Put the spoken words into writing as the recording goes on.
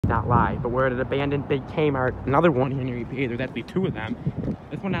not lie. But we're at an abandoned big Kmart. Another one here in Erie. There's actually two of them.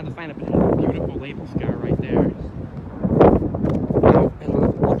 This one has a sign up, but it has a beautiful label scar right there. Now, and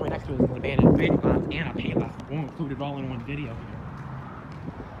all the way next to it is an abandoned big box and a Payless. Won't include it all in one video here.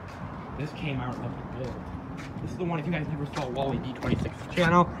 This Kmart looks old. This is the one, if you guys never saw Wally D26's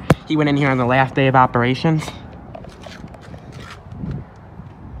channel, he went in here on the last day of operations.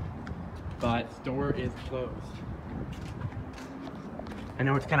 But store is closed. I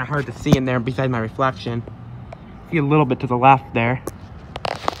know it's kind of hard to see in there besides my reflection. See a little bit to the left there.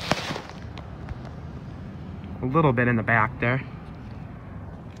 A little bit in the back there.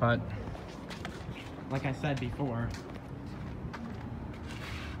 But, like I said before,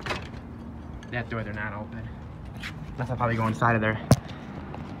 that door, they're not open. Unless I'll probably go inside of there.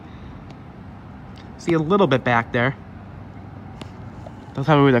 See a little bit back there. That's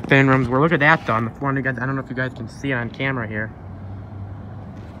how the thin rooms were. Look at that though on the floor. You guys, I don't know if you guys can see it on camera here.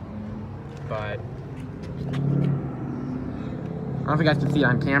 But I don't know if you guys can see it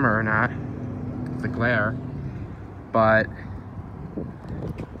on camera or not. It's the glare. But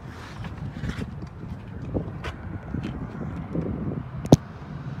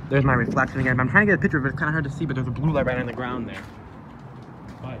there's my reflection again. I'm trying to get a picture of it. It's kind of hard to see, but there's a blue light right on the ground there.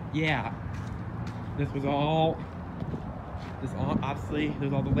 But yeah, this was all. Obviously,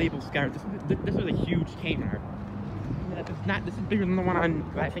 there's all the label scars. This was a huge Kmart. This is bigger than the one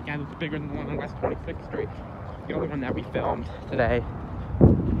on, I think it's bigger than the one on West 26th Street. The other one that we filmed today.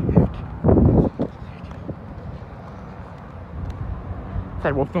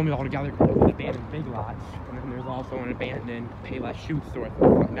 Said we'll film it all together because there's an abandoned Big Lots. And then there's also an abandoned Payless shoe store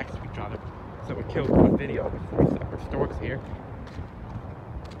right next to each other. So it kills one video with 3 separate stores here.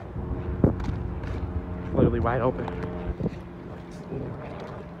 It's literally wide open.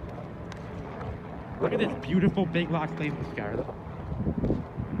 Look at this beautiful Big Lots label scar.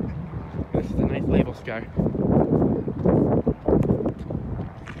 This is a nice label scar.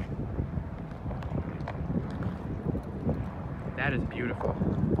 That is beautiful.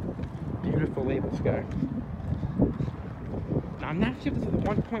 Beautiful label scar. Now I'm not sure if this at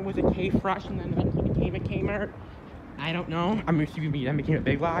one point was a K Fresh and then eventually became a Kmart. I don't know. I'm assuming then became a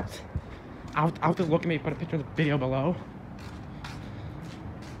Big Lots. I'll have to look and maybe put a picture of the video below.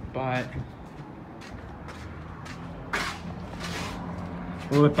 But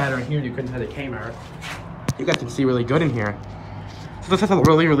a little bit better in here. You couldn't have the Kmart. You guys can see really good in here. So this is a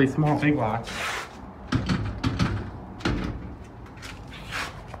really, really small Big Lots.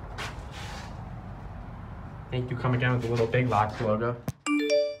 Thank you coming down with the little Big Lots logo.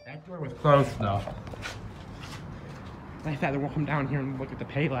 That door was closed though. Like I said, we'll come down here and look at the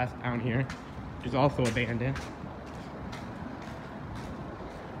Payless down here, which is also abandoned.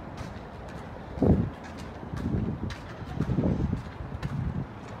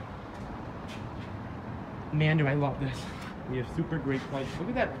 Man, do I love this. We have super great place. Look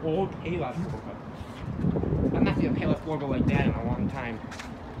at that old Payless logo. I've not seen a Payless logo like that in a long time.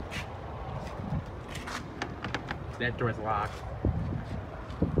 That door is locked.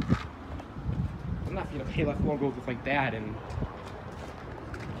 I'm not seeing a Payless logo just like that. And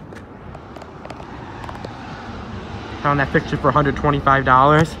found that fixture for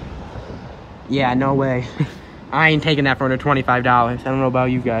 $125. Yeah, no way. I ain't taking that for $125. I don't know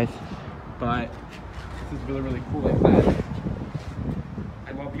about you guys, but this is really, really cool like that.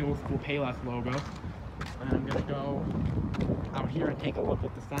 I love the old school Payless logo. And I'm gonna go out here and take a look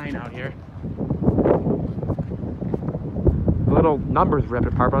at the sign out here. The little numbers ripped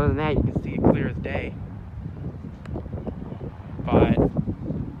apart, but other than that, you can see it clear as day. But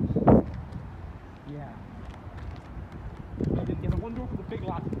yeah. The one door for the Big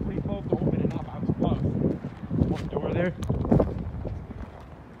Lots is pretty close to opening up. I was close. One door there.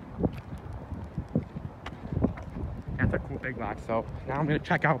 That's a cool Big Lots. So now I'm gonna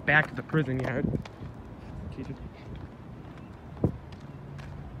check out back to the prison yard.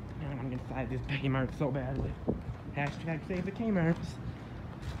 Now I'm inside this Kmart so badly. Hashtag save the Kmarts.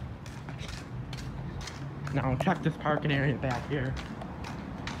 Now check this parking area back here.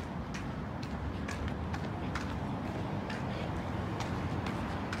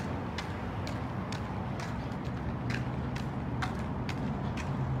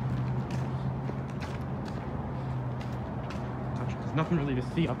 There's nothing really to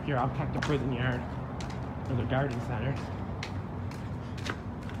see up here. I'll check the prison yard or the garden center.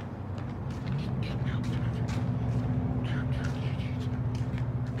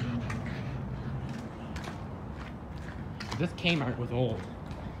 This Kmart was old.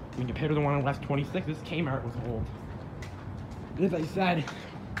 When compared to the one on West 26, this Kmart was old. As I said.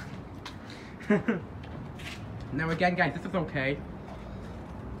 Now again, guys, this is okay.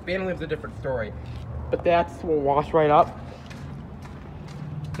 Family lives a different story. But that's, we'll wash right up.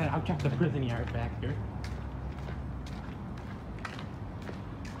 Then I'll check the prison yard back here.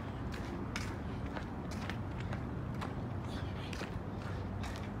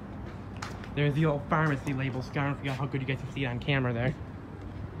 There's the old pharmacy label scar. I don't forget how good you guys can see it on camera there.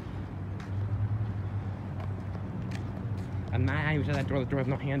 And I wish that door has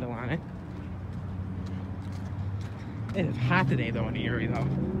no handle on it. It is hot today though in Erie though.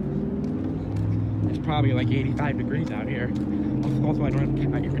 It's probably like 85 degrees out here. Also I don't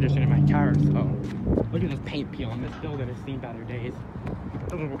have air conditioning in my car, so look at this paint peel on this building. Has seen better days.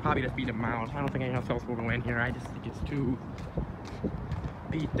 This one will probably just be the mount. I don't think anyone else will go in here. I just think it's too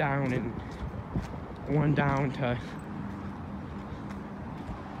beat down and worn down to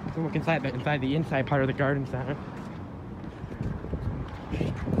look inside the inside part of the garden center.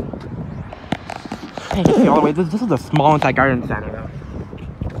 You can see all the way. This is a small inside garden center though.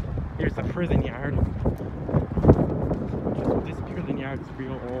 Here's the prison yard. This prison yard is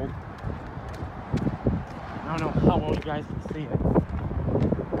real old. I don't know how well you guys can see it,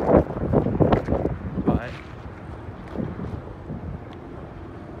 but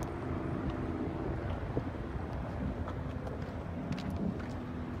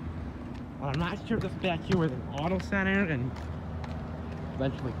I'm not sure if this back here was an auto center and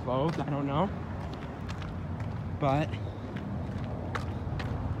eventually closed. I don't know. But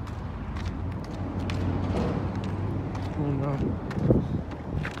oh no.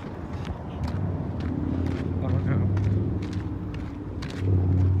 Oh no.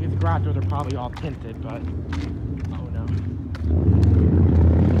 These garage doors are probably all tinted, but oh no.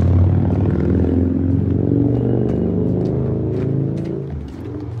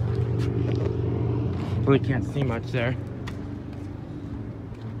 Really can't see much there.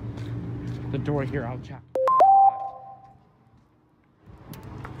 The door here, I'll check.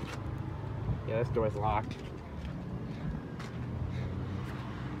 Yeah, this door is locked.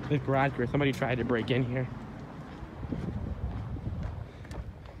 This garage door, somebody tried to break in here.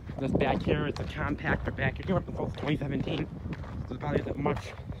 This back here is a compact, but back here, came up until 2017. So there's probably isn't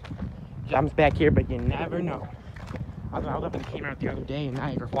much jumps back here, but you never know. I was up in the Kmart the other day in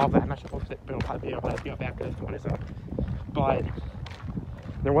Niagara Falls. I'm not supposed to, but I'll probably be able to be up after this one is up. But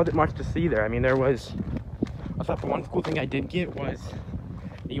there wasn't much to see there. I mean, there was, I thought the one cool thing I did get was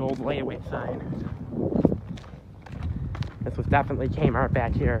the old layaway sign. This was definitely Kmart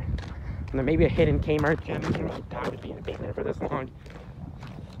back here. And there may be a hidden Kmart gem in here. I doubt it'd be there for this long.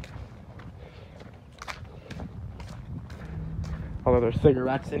 Although there's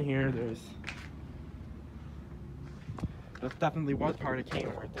cigarettes in here, this definitely was part of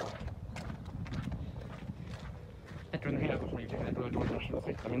Kmart though. I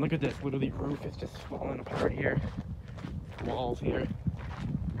mean, look at this. Literally, roof is just falling apart here. Walls here.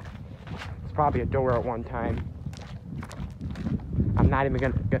 It's probably a door at one time. I'm not even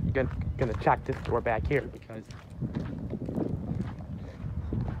gonna check this door back here because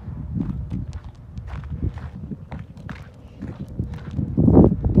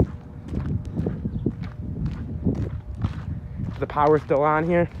the power's still on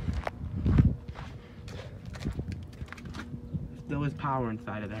here. Still is power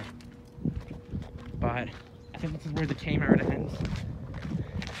inside of there. But I think this is where the Kmart ends.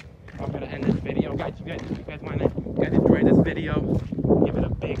 I'm gonna end this video, guys. You guys enjoyed this video, give it a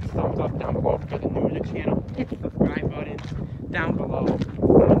big thumbs up down below. If you're new to the channel, hit the subscribe button down below.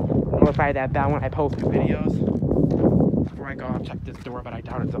 Notify that bell when I post new videos. Before I go, I'll check this door, but I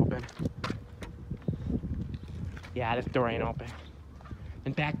doubt it's open. Yeah, this door ain't open.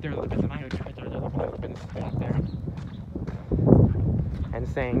 And back there, there's a business back there. And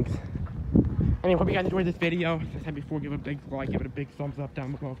things. Anyway, hope you guys enjoyed this video. As I said before, give it a big like, give it a big thumbs up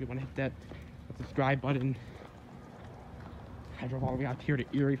down below if you want to hit that subscribe button. I drove all the way out here to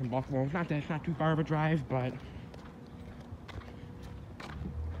Erie from Buffalo. It's not too far of a drive, but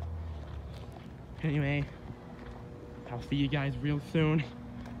anyway, I'll see you guys real soon.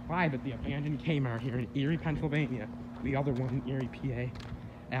 Live at the abandoned Kmart here in Erie, Pennsylvania. The other one in Erie, PA.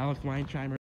 Alex Weinsheimer.